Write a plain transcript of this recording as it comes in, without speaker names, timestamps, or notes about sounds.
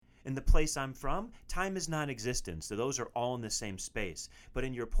In the place I'm from, time is non-existent, so those are all in the same space. But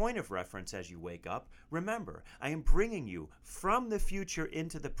in your point of reference as you wake up, remember, I am bringing you from the future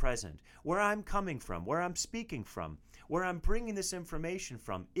into the present. Where I'm coming from, where I'm speaking from, where I'm bringing this information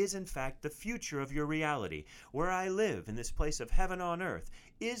from is in fact the future of your reality. Where I live, in this place of heaven on earth,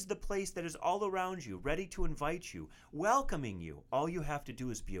 is the place that is all around you, ready to invite you, welcoming you. All you have to do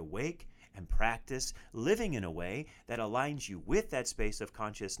is be awake and practice living in a way that aligns you with that space of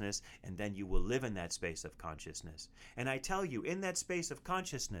consciousness, and then you will live in that space of consciousness. And I tell you, in that space of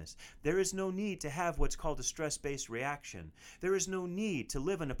consciousness, there is no need to have what's called a stress-based reaction. There is no need to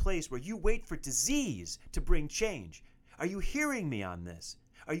live in a place where you wait for disease to bring change. Are you hearing me on this?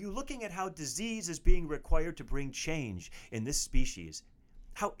 Are you looking at how disease is being required to bring change in this species?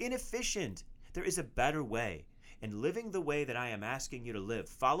 How inefficient! There is a better way. And living the way that I am asking you to live,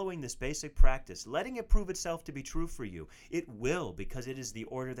 following this basic practice, letting it prove itself to be true for you, it will, because it is the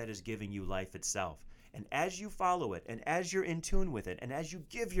order that is giving you life itself. And as you follow it, and as you're in tune with it, and as you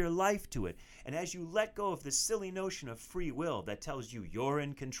give your life to it, and as you let go of this silly notion of free will that tells you you're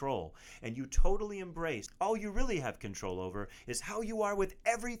in control, and you totally embrace all you really have control over is how you are with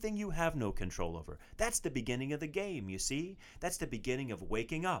everything you have no control over. That's the beginning of the game, you see? That's the beginning of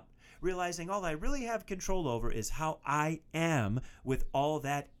waking up, realizing all I really have control over is how I am with all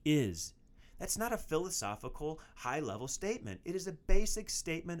that is. That's not a philosophical, high-level statement. It is a basic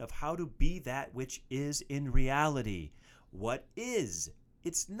statement of how to be that which is in reality. What is?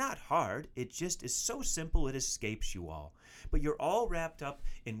 It's not hard. It just is so simple it escapes you all. But you're all wrapped up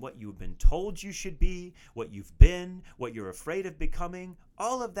in what you've been told you should be, what you've been, what you're afraid of becoming.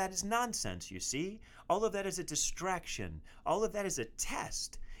 All of that is nonsense, you see? All of that is a distraction. All of that is a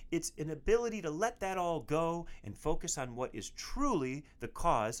test. It's an ability to let that all go and focus on what is truly the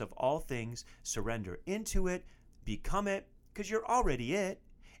cause of all things, surrender into it, become it, because you're already it,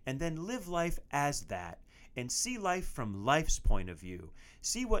 and then live life as that, and see life from life's point of view.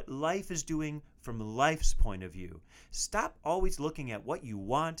 See what life is doing from life's point of view. Stop always looking at what you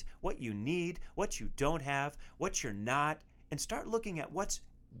want, what you need, what you don't have, what you're not, and start looking at what's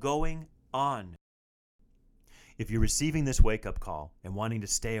going on. If you're receiving this wake-up call and wanting to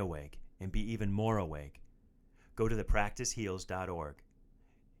stay awake and be even more awake, go to thepracticeheals.org.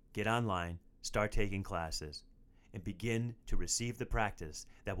 Get online, start taking classes, and begin to receive the practice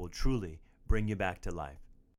that will truly bring you back to life.